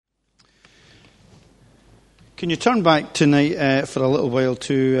Can you turn back tonight for a little while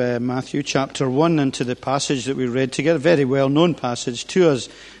to Matthew chapter 1 and to the passage that we read together, a very well-known passage to us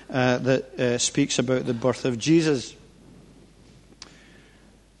that speaks about the birth of Jesus.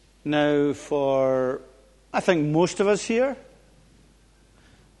 Now, for, I think, most of us here,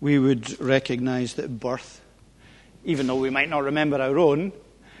 we would recognize that birth, even though we might not remember our own,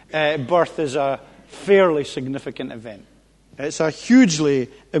 birth is a fairly significant event. It's a hugely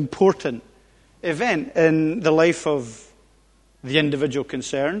important event in the life of the individual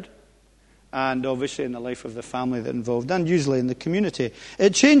concerned, and obviously in the life of the family that involved, and usually in the community.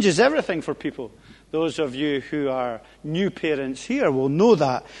 It changes everything for people. Those of you who are new parents here will know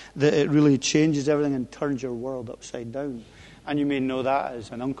that it really changes everything and turns your world upside down. And you may know that as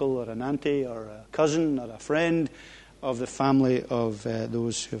an uncle or an auntie or a cousin or a friend of the family of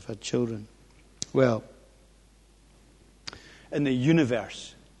those who have had children. Well, in the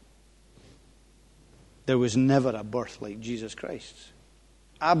universe, there was never a birth like Jesus Christ's.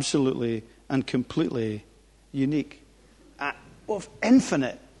 Absolutely and completely unique, of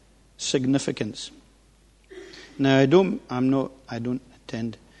infinite significance. Now, I don't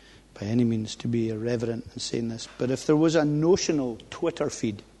intend by any means to be irreverent in saying this, but if there was a notional Twitter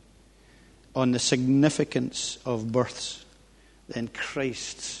feed on the significance of births, then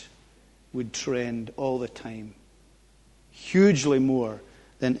Christ's would trend all the time, hugely more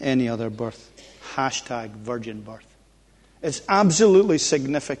than any other birth. #virgin birth. It's absolutely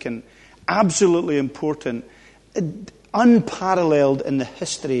significant, absolutely important, unparalleled in the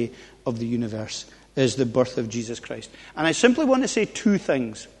history of the universe is the birth of Jesus Christ. And I simply want to say two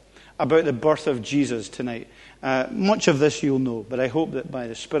things about the birth of Jesus tonight. Much of this you'll know, but I hope that by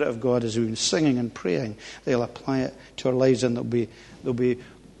the Spirit of God, as we've been singing and praying, they'll apply it to our lives, and there'll be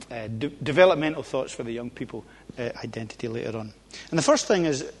developmental thoughts for the young people identity later on. And the first thing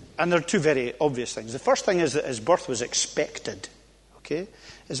is, and there are two very obvious things. The first thing is that his birth was expected. Okay?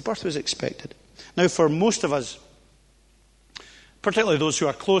 His birth was expected. Now, for most of us, particularly those who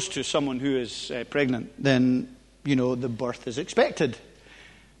are close to someone who is pregnant, then, the birth is expected.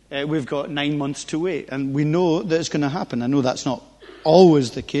 We've got 9 months to wait, and we know that it's going to happen. I know that's not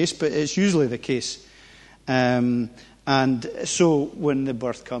always the case, but it's usually the case. And so when the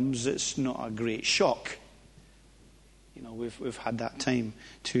birth comes, it's not a great shock. We've had that time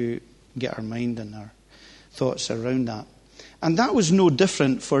to get our mind and our thoughts around that. And that was no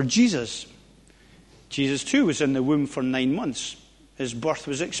different for Jesus. Jesus too was in the womb for 9 months. His birth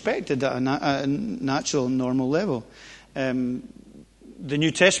was expected at a natural, normal level. The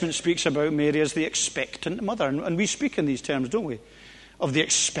New Testament speaks about Mary as the expectant mother. And we speak in these terms, don't we? Of the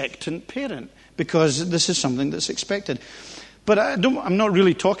expectant parent. Because this is something that's expected. But I'm not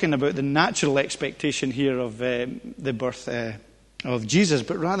really talking about the natural expectation here of the birth of Jesus,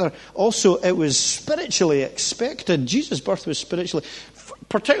 but rather also it was spiritually expected. Jesus' birth was spiritually,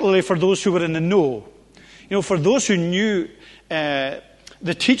 particularly for those who were in the know. For those who knew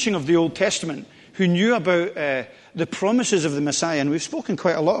the teaching of the Old Testament, who knew about the promises of the Messiah, and we've spoken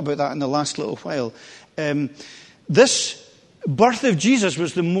quite a lot about that in the last little while. This birth of Jesus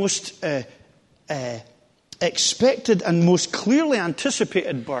was the most expected and most clearly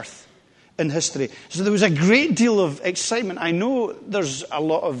anticipated birth in history. So there was a great deal of excitement. I know there's a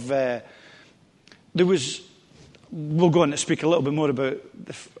lot of... We'll go on to speak a little bit more about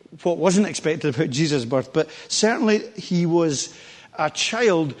what wasn't expected about Jesus' birth, but certainly he was a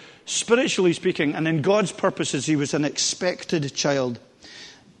child, spiritually speaking, and in God's purposes he was an expected child.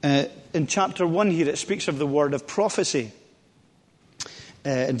 In chapter 1 here it speaks of the word of prophecy.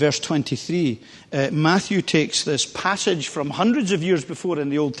 In verse 23, Matthew takes this passage from hundreds of years before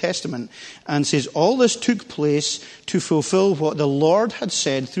in the Old Testament and says, all this took place to fulfill what the Lord had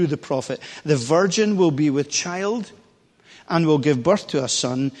said through the prophet. The virgin will be with child and will give birth to a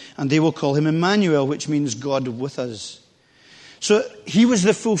son, and they will call him Emmanuel, which means God with us. So he was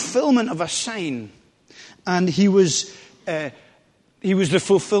the fulfillment of a sign, and he was the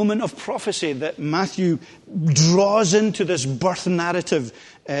fulfillment of prophecy that Matthew draws into this birth narrative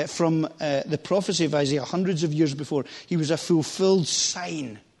from the prophecy of Isaiah hundreds of years before. He was a fulfilled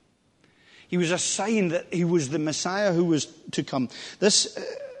sign. He was a sign that he was the Messiah who was to come. This,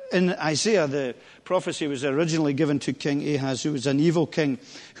 in Isaiah, the prophecy was originally given to King Ahaz, who was an evil king,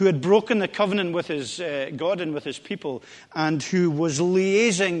 who had broken the covenant with his God and with his people, and who was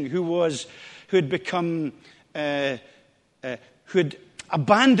liaising, who had become... who had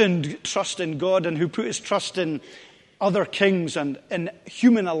abandoned trust in God and who put his trust in other kings and in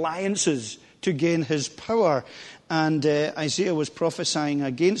human alliances to gain his power. And Isaiah was prophesying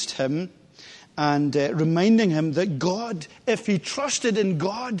against him and reminding him that God, if he trusted in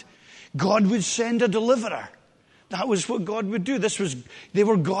God, God would send a deliverer. That was what God would do. They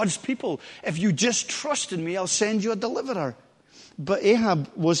were God's people. If you just trust in me, I'll send you a deliverer. But Ahaz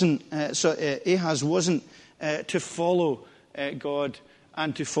wasn't to follow God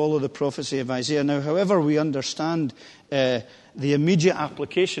and to follow the prophecy of Isaiah. Now, however we understand the immediate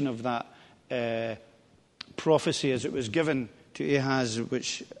application of that prophecy as it was given to Ahaz,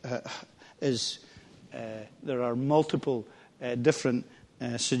 which there are multiple different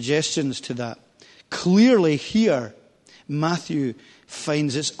suggestions to that. Clearly here, Matthew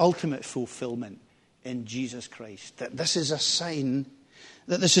finds its ultimate fulfillment in Jesus Christ. That this is a sign,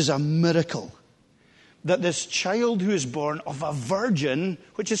 that this is a miracle. That this child who is born of a virgin,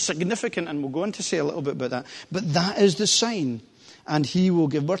 which is significant, and we'll go on to say a little bit about that, but that is the sign. And he will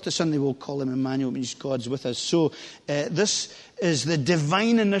give birth to a son, they will call him Emmanuel, means God's with us. So this is the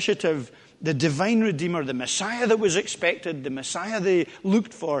divine initiative, the divine Redeemer, the Messiah that was expected, the Messiah they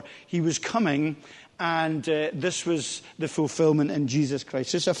looked for. He was coming, and this was the fulfillment in Jesus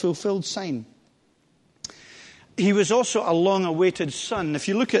Christ. It's a fulfilled sign. He was also a long-awaited son. If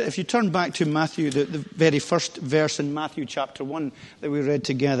you turn back to Matthew, the very first verse in Matthew chapter 1 that we read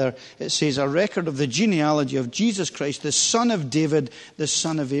together, it says, a record of the genealogy of Jesus Christ, the son of David, the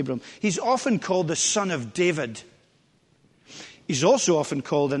son of Abraham. He's often called the son of David. He's also often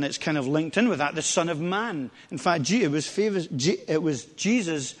called, and it's kind of linked in with that, the Son of Man. In fact, it was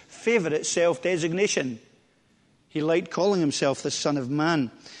Jesus' favourite self-designation. He liked calling himself the Son of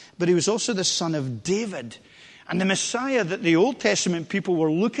Man. But he was also the Son of David. And the Messiah that the Old Testament people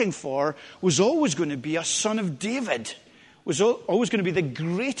were looking for was always going to be a son of David. Was always going to be the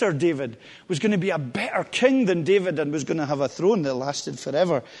greater David. Was going to be a better king than David and was going to have a throne that lasted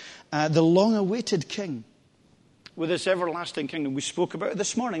forever. The long-awaited king with this everlasting kingdom. We spoke about it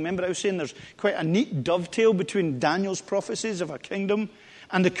this morning. Remember I was saying there's quite a neat dovetail between Daniel's prophecies of a kingdom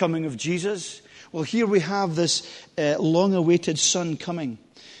and the coming of Jesus. Well, here we have this long-awaited son coming.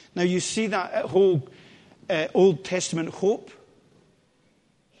 Now you see that whole Old Testament hope.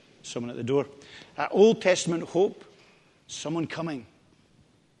 Someone at the door. Old Testament hope. Someone coming.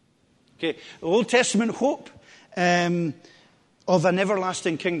 Okay, the Old Testament hope of an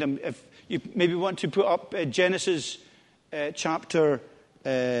everlasting kingdom. If you maybe want to put up Genesis chapter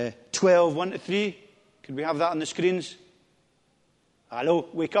 12, 1 to 3. Could we have that on the screens? Hello,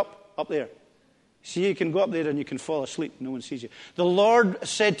 wake up there. See, you can go up there and you can fall asleep. No one sees you. The Lord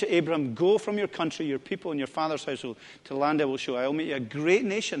said to Abraham, go from your country, your people, and your father's household to the land I will show. I will make you a great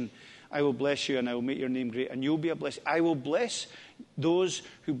nation. I will bless you, and I will make your name great, and you'll be a blessing. I will bless those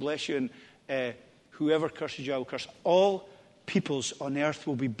who bless you, and whoever curses you, I will curse. All peoples on earth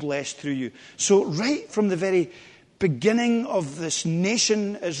will be blessed through you. So right from the very beginning of this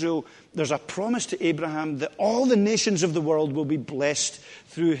nation, Israel, there's a promise to Abraham that all the nations of the world will be blessed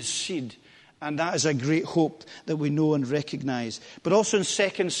through his seed. And that is a great hope that we know and recognize. But also in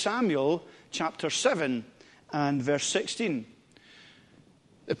 2 Samuel chapter 7 and verse 16,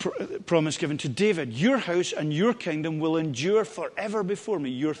 the promise given to David, your house and your kingdom will endure forever before me.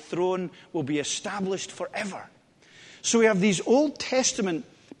 Your throne will be established forever. So we have these Old Testament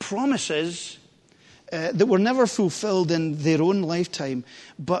promises that were never fulfilled in their own lifetime,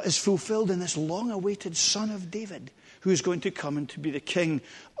 but is fulfilled in this long-awaited Son of David, who is going to come and to be the King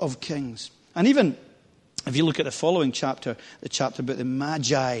of Kings. And even if you look at the following chapter, the chapter about the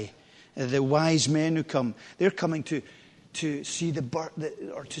Magi, the wise men who come, they're coming to see the birth,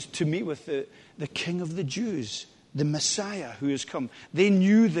 or to meet with the King of the Jews, the Messiah who has come. They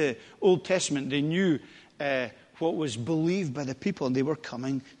knew the Old Testament. They knew what was believed by the people, and they were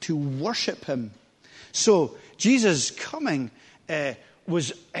coming to worship him. So Jesus coming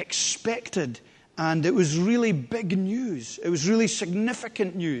was expected, and it was really big news. It was really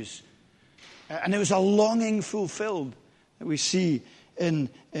significant news. And it was a longing fulfilled that we see in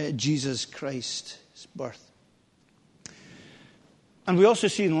Jesus Christ's birth. And we also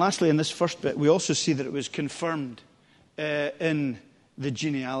see, and lastly in this first bit, we also see that it was confirmed in the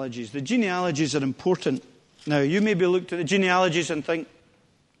genealogies. The genealogies are important. Now, you maybe look at the genealogies and think,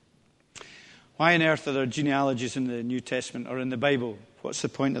 why on earth are there genealogies in the New Testament or in the Bible? What's the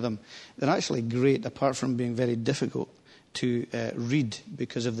point of them? They're actually great, apart from being very difficult to read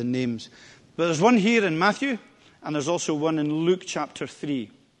because of the names. But there's one here in Matthew, and there's also one in Luke chapter 3.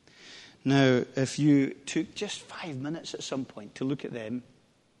 Now, if you took just 5 minutes at some point to look at them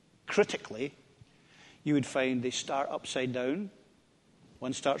critically, you would find they start upside down.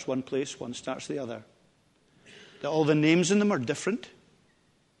 One starts one place, one starts the other. That all the names in them are different.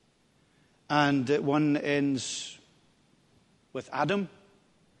 And one ends with Adam,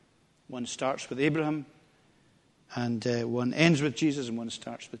 one starts with Abraham, and one ends with Jesus, and one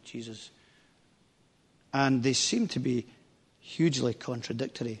starts with Jesus. and they seem to be hugely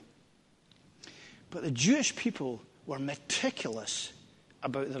contradictory. But the Jewish people were meticulous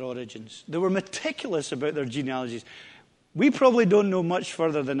about their origins. They were meticulous about their genealogies. We probably don't know much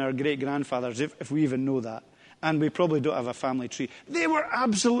further than our great-grandfathers, if we even know that. And we probably don't have a family tree. They were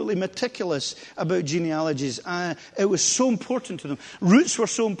absolutely meticulous about genealogies. It was so important to them. Roots were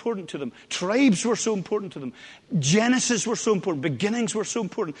so important to them. Tribes were so important to them. Genesis were so important. Beginnings were so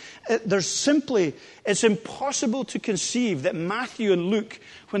important. It's impossible to conceive that Matthew and Luke,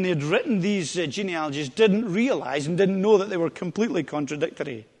 when they had written these genealogies, didn't realize and didn't know that they were completely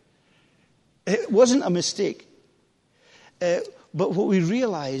contradictory. It wasn't a mistake. But what we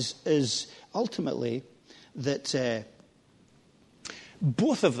realize is ultimately that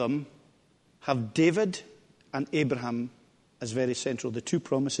both of them have David and Abraham as very central, the two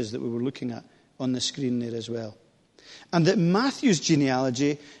promises that we were looking at on the screen there as well. And that Matthew's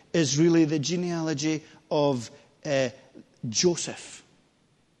genealogy is really the genealogy of Joseph,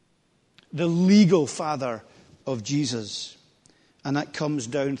 the legal father of Jesus. And that comes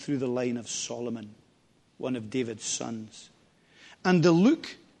down through the line of Solomon, one of David's sons. And the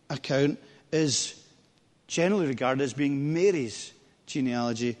Luke account is generally regarded as being Mary's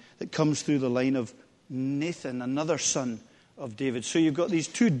genealogy that comes through the line of Nathan, another son of David. So you've got these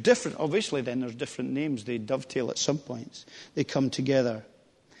two different, obviously then there's different names, they dovetail at some points, they come together.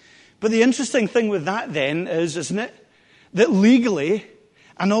 But the interesting thing with that then is, isn't it, that legally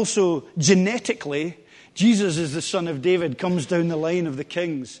and also genetically, Jesus is the son of David, comes down the line of the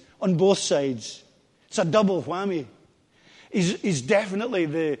kings on both sides. It's a double whammy. He's definitely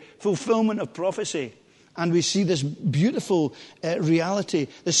the fulfillment of prophecy. And we see this beautiful reality,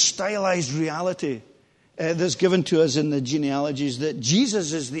 this stylized reality that's given to us in the genealogies, that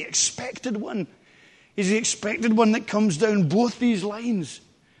Jesus is the expected one. He's the expected one that comes down both these lines.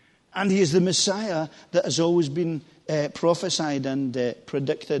 And he is the Messiah that has always been prophesied and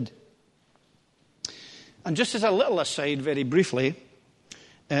predicted. And just as a little aside, very briefly,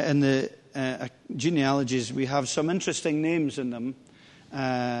 in the genealogies, we have some interesting names in them.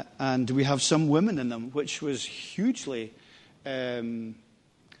 And we have some women in them, which was hugely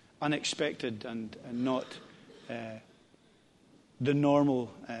unexpected and not the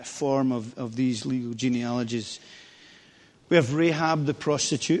normal form of these legal genealogies. We have Rahab the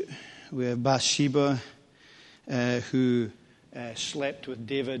prostitute. We have Bathsheba, who slept with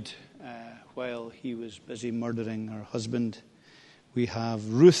David while he was busy murdering her husband. We have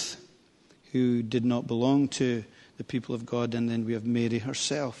Ruth, who did not belong to the people of God, and then we have Mary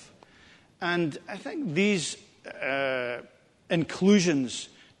herself. And I think these inclusions,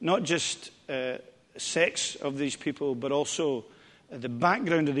 not just sex of these people, but also the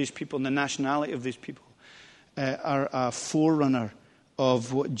background of these people and the nationality of these people, are a forerunner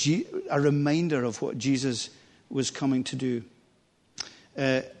of a reminder of what Jesus was coming to do.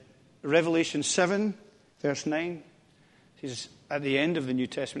 Revelation 7, verse 9, says, at the end of the New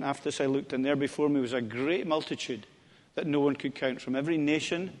Testament, after this I looked, and there before me was a great multitude that no one could count, from every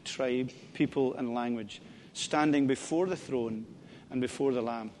nation, tribe, people, and language, standing before the throne and before the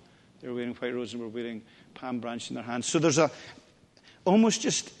Lamb. They were wearing white robes and were wearing palm branches in their hands. So there's almost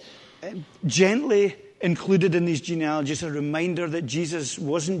just gently included in these genealogies a reminder that Jesus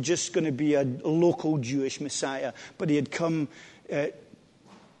wasn't just going to be a local Jewish Messiah, but he had come to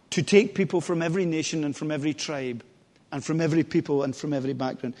take people from every nation and from every tribe and from every people and from every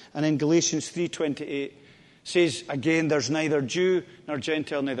background. And in Galatians 3:28 says, again, there's neither Jew nor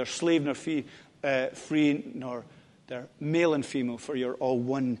Gentile, neither slave nor free, nor they're male and female, for you're all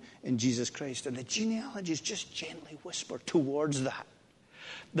one in Jesus Christ. And the genealogies just gently whisper towards that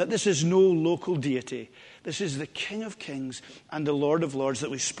this is no local deity. This is the King of Kings and the Lord of Lords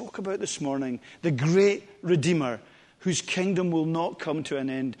that we spoke about this morning, the great Redeemer, whose kingdom will not come to an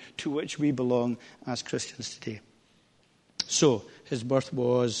end, to which we belong as Christians today. So, his birth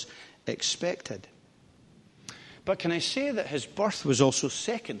was expected. But can I say that his birth was also,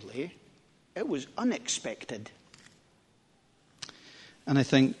 secondly, it was unexpected. And I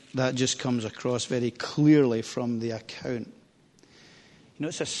think that just comes across very clearly from the account. You know,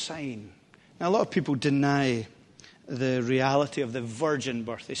 it's a sign. Now, a lot of people deny the reality of the virgin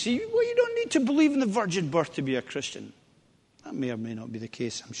birth. They say, well, you don't need to believe in the virgin birth to be a Christian. That may or may not be the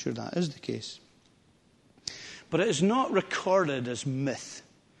case. I'm sure that is the case. But it is not recorded as myth.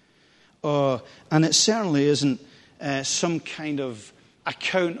 And it certainly isn't some kind of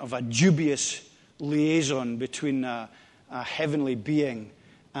account of a dubious liaison between a heavenly being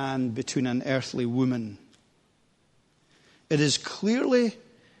and between an earthly woman. It is clearly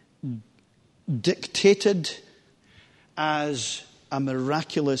dictated as a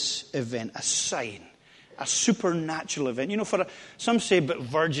miraculous event, a sign, a supernatural event. You know, some say, but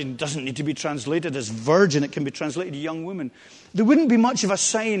virgin doesn't need to be translated as virgin. It can be translated young woman. There wouldn't be much of a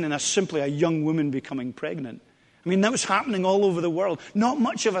sign in simply a young woman becoming pregnant. I mean, that was happening all over the world. Not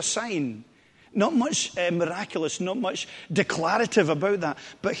much of a sign. Not much miraculous, not much declarative about that.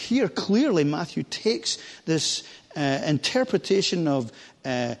 But here, clearly, Matthew takes this interpretation of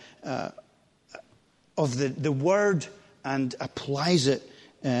the word and applies it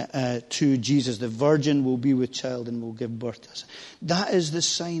to Jesus. The virgin will be with child and will give birth to us. That is the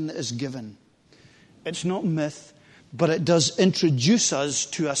sign that is given. It's not myth, but it does introduce us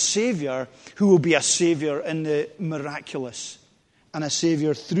to a Saviour who will be a Saviour in the miraculous and a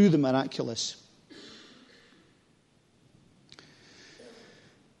Saviour through the miraculous.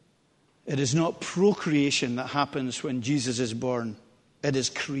 It is not procreation that happens when Jesus is born. It is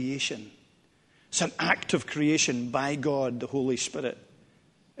creation. It's an act of creation by God, the Holy Spirit.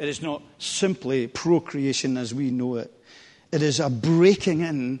 It is not simply procreation as we know it. It is a breaking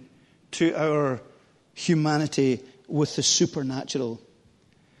in to our humanity with the supernatural.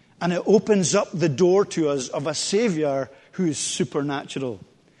 And it opens up the door to us of a Saviour who is supernatural.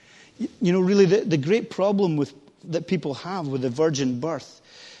 You know, really, the great problem that people have with the virgin birth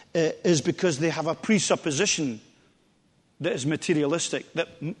is because they have a presupposition that is materialistic, that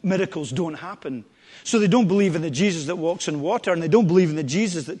miracles don't happen. So they don't believe in the Jesus that walks in water, and they don't believe in the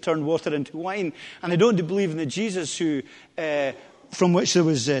Jesus that turned water into wine, and they don't believe in the Jesus who, from which there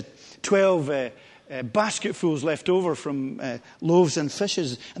was 12 basketfuls left over from loaves and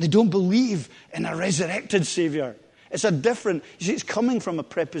fishes, and they don't believe in a resurrected Saviour. It's it's coming from a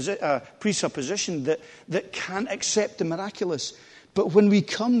presupposition that can't accept the miraculous. But when we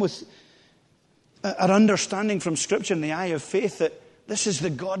come with an understanding from Scripture in the eye of faith that this is the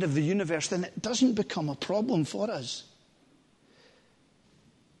God of the universe, then it doesn't become a problem for us.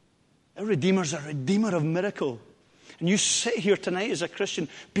 Our Redeemer's a Redeemer of miracle. And you sit here tonight as a Christian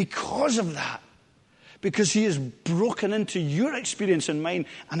because of that. Because He has broken into your experience and mine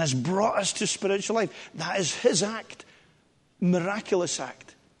and has brought us to spiritual life. That is His act, miraculous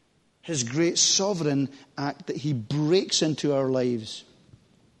act. His great sovereign act that He breaks into our lives.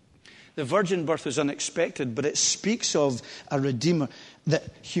 The virgin birth is unexpected, but it speaks of a Redeemer, that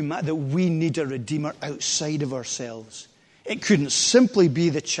we need a Redeemer outside of ourselves. It couldn't simply be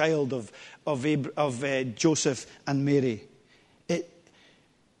the child of Joseph and Mary.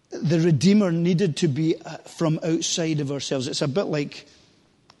 The Redeemer needed to be from outside of ourselves. It's a bit like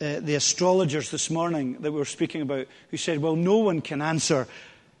the astrologers this morning that we were speaking about, who said, well, no one can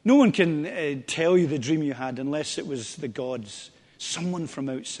tell you the dream you had unless it was the gods, someone from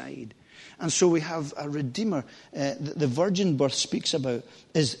outside. And so we have a Redeemer. The virgin birth speaks about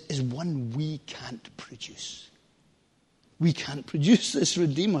is one we can't produce. We can't produce this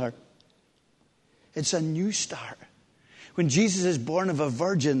Redeemer. It's a new start. When Jesus is born of a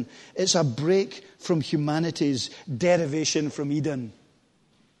virgin, it's a break from humanity's derivation from Eden,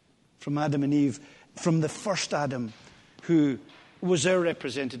 from Adam and Eve, from the first Adam, who was our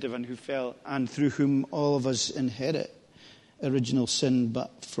representative and who fell, and through whom all of us inherit original sin,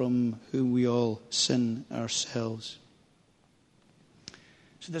 but from whom we all sin ourselves.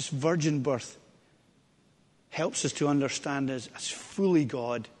 So this virgin birth helps us to understand as fully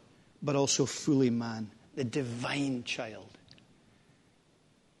God, but also fully man, the divine child,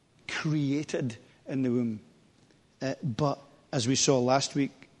 created in the womb, but as we saw last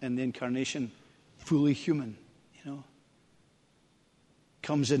week in the incarnation, fully human,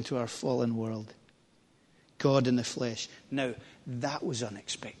 comes into our fallen world. God in the flesh. Now, that was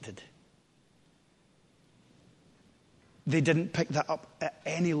unexpected. They didn't pick that up at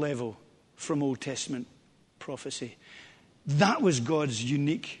any level from Old Testament prophecy. That was God's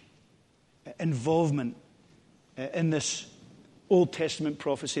unique involvement in this Old Testament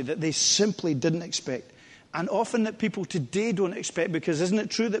prophecy that they simply didn't expect. And often that people today don't expect, because isn't it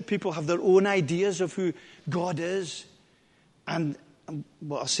true that people have their own ideas of who God is? And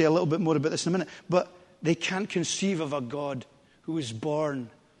I'll say a little bit more about this in a minute, but they can't conceive of a God who was born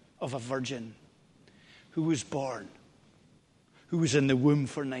of a virgin, who was born, who was in the womb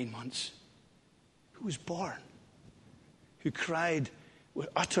for 9 months, who was born, who cried with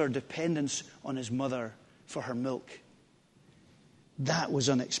utter dependence on his mother for her milk. That was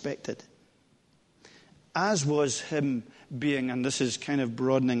unexpected. As was him being, and this is kind of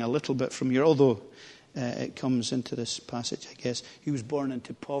broadening a little bit from here, although it comes into this passage, I guess, he was born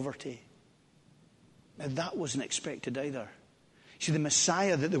into poverty. Now, that wasn't expected either. See, the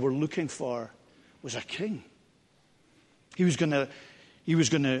Messiah that they were looking for was a king. He was going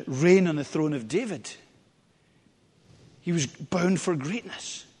to reign on the throne of David. He was bound for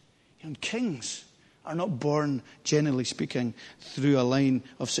greatness. And kings are not born, generally speaking, through a line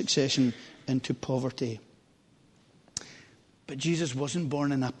of succession into poverty. But Jesus wasn't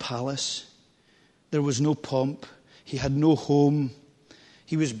born in a palace. There was no pomp. He had no home.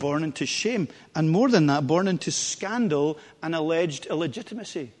 He was born into shame. And more than that, born into scandal and alleged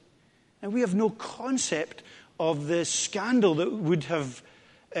illegitimacy. And we have no concept of the scandal that would have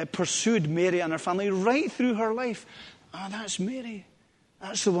pursued Mary and her family right through her life. Ah, that's Mary.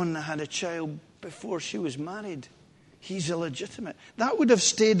 That's the one that had a child before she was married. He's illegitimate. That would have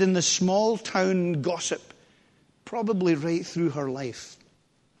stayed in the small town gossip, probably right through her life.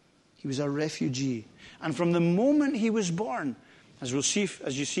 He was a refugee. And from the moment he was born, as you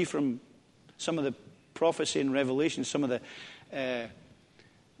see from some of the prophecy in Revelation, some of the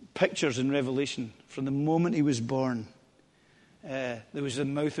pictures in Revelation, from the moment he was born, there was the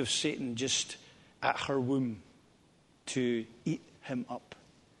mouth of Satan just at her womb to eat him up.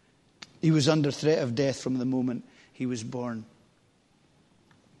 He was under threat of death from the moment he was born.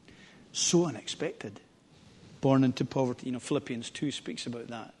 So unexpected. Born into poverty. You know, Philippians 2 speaks about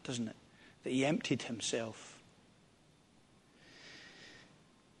that, doesn't it? That he emptied himself.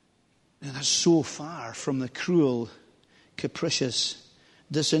 And that's so far from the cruel, capricious,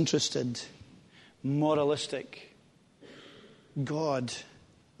 disinterested, moralistic God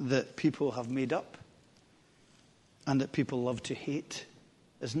that people have made up and that people love to hate,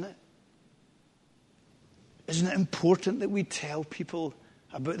 isn't it? Isn't it important that we tell people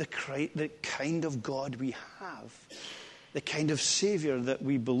about the kind of God we have, the kind of Savior that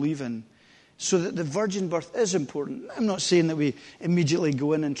we believe in, so that the virgin birth is important? I'm not saying that we immediately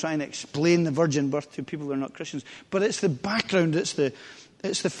go in and try and explain the virgin birth to people who are not Christians, but it's the background, it's the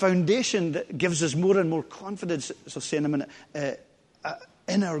foundation that gives us more and more confidence, as I'll say in a minute,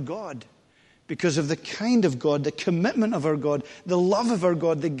 in our God. Because of the kind of God, the commitment of our God, the love of our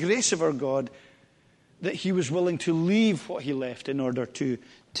God, the grace of our God, that he was willing to leave what he left in order to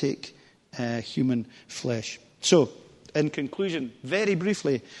take human flesh. So, in conclusion, very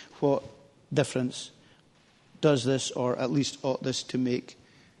briefly, what difference does this, or at least ought this to make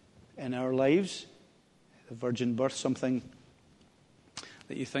in our lives? The virgin birth, something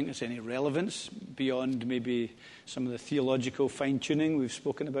that you think has any relevance beyond maybe some of the theological fine-tuning we've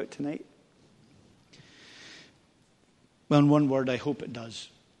spoken about tonight? Well, in one word, I hope it does.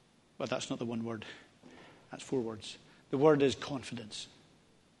 But that's not the one word. That's 4 words. The word is confidence.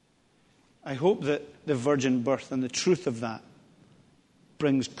 I hope that the virgin birth and the truth of that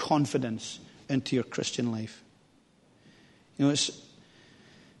brings confidence into your Christian life. You know, it's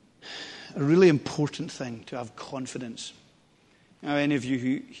a really important thing to have confidence. Now, any of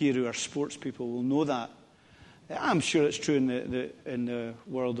you here who are sports people will know that. I'm sure it's true in the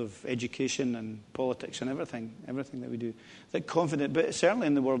world of education and politics and everything that we do. That confident, but certainly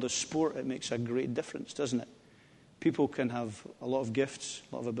in the world of sport, it makes a great difference, doesn't it? People can have a lot of gifts,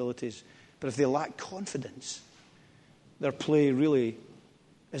 a lot of abilities, but if they lack confidence, their play really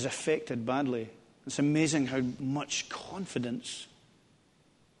is affected badly. It's amazing how much confidence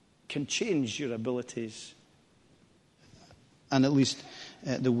can change your abilities, and at least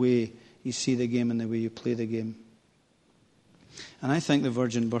the way you see the game and the way you play the game. And I think the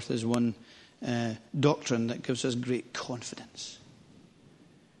virgin birth is one doctrine that gives us great confidence.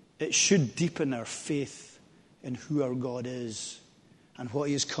 It should deepen our faith in who our God is and what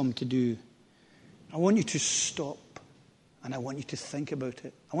he has come to do. I want you to stop and I want you to think about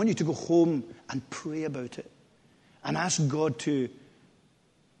it. I want you to go home and pray about it and ask God to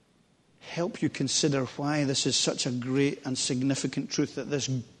help you consider why this is such a great and significant truth, that this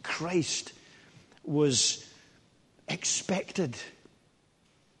Christ was expected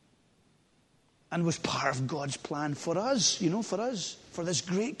and was part of God's plan for us, for this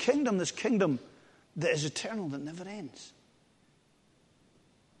great kingdom, this kingdom that is eternal, that never ends.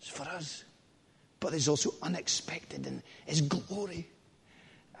 It's for us. But it's also unexpected in his glory.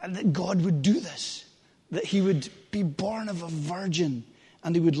 And that God would do this, that he would be born of a virgin,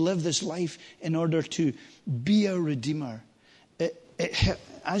 and he would live this life in order to be our Redeemer.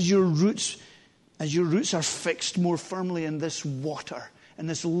 As your roots are fixed more firmly in this water, in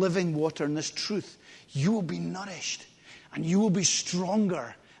this living water, in this truth, you will be nourished, and you will be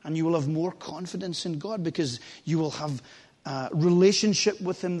stronger, and you will have more confidence in God, because you will have a relationship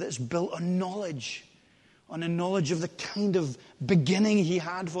with him that's built on knowledge, on a knowledge of the kind of beginning he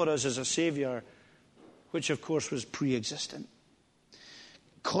had for us as a Savior, which of course was pre-existent.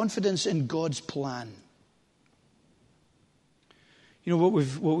 Confidence in God's plan. You know,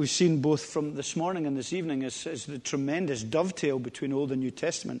 what we've seen both from this morning and this evening is the tremendous dovetail between Old and New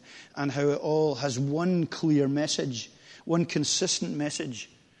Testament, and how it all has one clear message, one consistent message,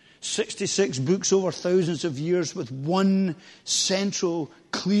 66 books over thousands of years with one central,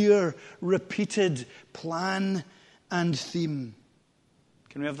 clear, repeated plan and theme.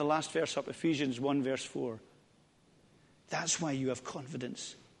 Can we have the last verse up? Ephesians 1 verse 4. That's why you have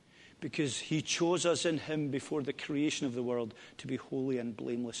confidence. Because he chose us in him before the creation of the world to be holy and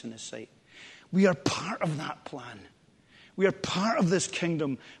blameless in his sight. We are part of that plan. We are part of this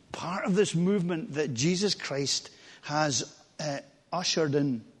kingdom, part of this movement that Jesus Christ has ushered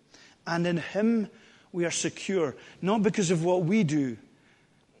in. And in him we are secure, not because of what we do,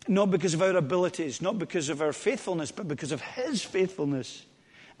 not because of our abilities, not because of our faithfulness, but because of his faithfulness,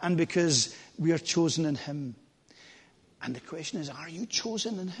 and because we are chosen in him. And the question is, are you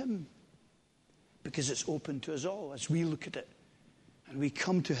chosen in him? Because it's open to us all as we look at it. And we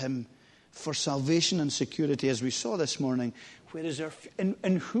come to him for salvation and security, as we saw this morning. Where is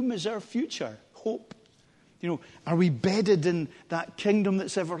in whom is our future? Hope. Are we bedded in that kingdom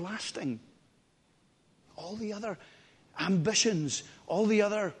that's everlasting? All the other ambitions, all the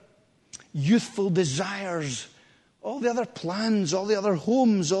other youthful desires, all the other plans, all the other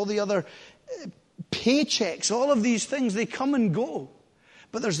homes, all the other paychecks, all of these things, they come and go.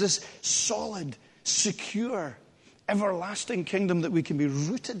 But there's this solid, secure, everlasting kingdom that we can be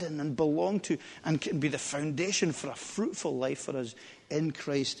rooted in and belong to, and can be the foundation for a fruitful life for us in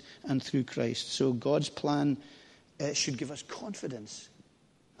Christ and through Christ. So God's plan should give us confidence.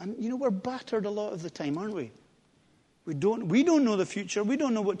 And we're battered a lot of the time, aren't we? We don't know the future. We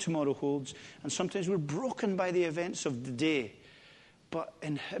don't know what tomorrow holds. And sometimes we're broken by the events of the day. But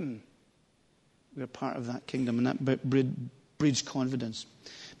in him, we're part of that kingdom, and that breeds confidence.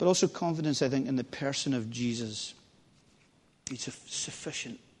 But also confidence, I think, in the person of Jesus. He's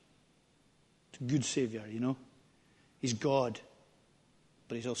sufficient. He's a good Savior, He's God,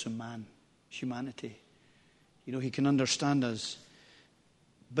 but he's also man, humanity. He can understand us,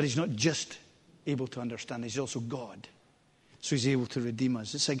 but he's not just able to understand. He's also God. So he's able to redeem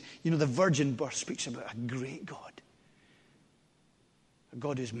us. It's like, the virgin birth speaks about a great God. A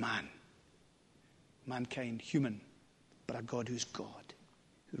God who's man. Mankind, human, but a God who's God,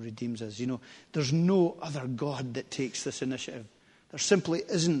 who redeems us. There's no other God that takes this initiative. There simply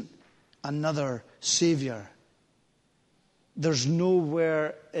isn't another Savior. There's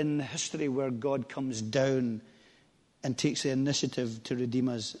nowhere in history where God comes down and takes the initiative to redeem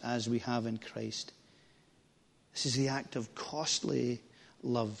us as we have in Christ. This is the act of costly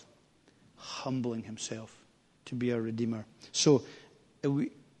love, humbling himself to be our Redeemer. So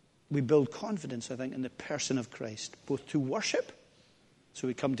we build confidence, I think, in the person of Christ, both to worship. So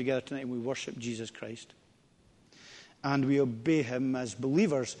we come together tonight and we worship Jesus Christ. And we obey him as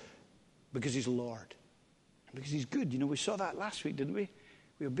believers because he's Lord. And because he's good. We saw that last week, didn't we?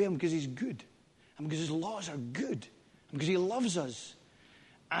 We obey him because he's good. And because his laws are good. And because he loves us.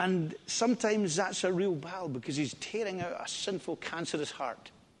 And sometimes that's a real battle because he's tearing out a sinful, cancerous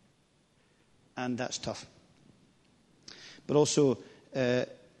heart. And that's tough. But also,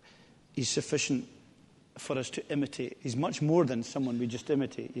 he's sufficient for us to imitate. He's much more than someone we just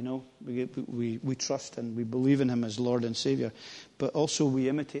imitate, We trust and we believe in him as Lord and Savior. But also we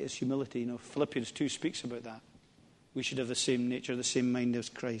imitate his humility. Philippians 2 speaks about that. We should have the same nature, the same mind as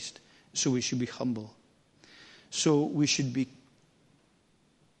Christ. So we should be humble. So we should be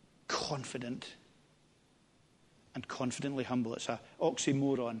confident and confidently humble. It's an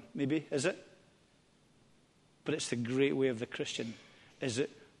oxymoron, maybe, is it? But it's the great way of the Christian, is that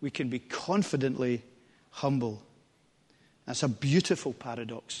we can be confidently humble. That's a beautiful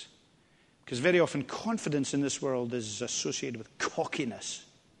paradox. Because very often confidence in this world is associated with cockiness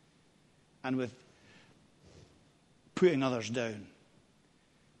and with putting others down.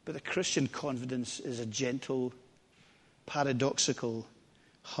 But the Christian confidence is a gentle, paradoxical,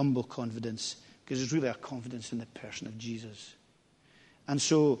 humble confidence, because it's really a confidence in the person of Jesus. And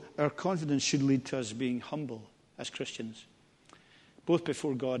so our confidence should lead to us being humble as Christians, both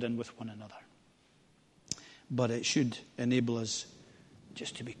before God and with one another. But it should enable us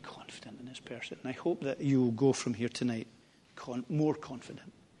just to be confident in this person. And I hope that you will go from here tonight more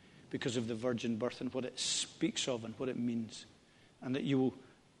confident because of the virgin birth and what it speaks of and what it means. And that your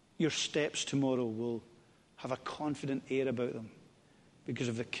steps tomorrow will have a confident air about them because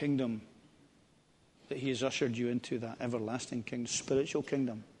of the kingdom that he has ushered you into, that everlasting kingdom, spiritual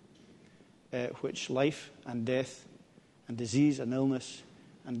kingdom, which life and death and disease and illness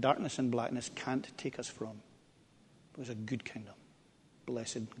and darkness and blackness can't take us from. It was a good kingdom,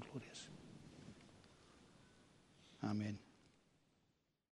 blessed and glorious. Amen.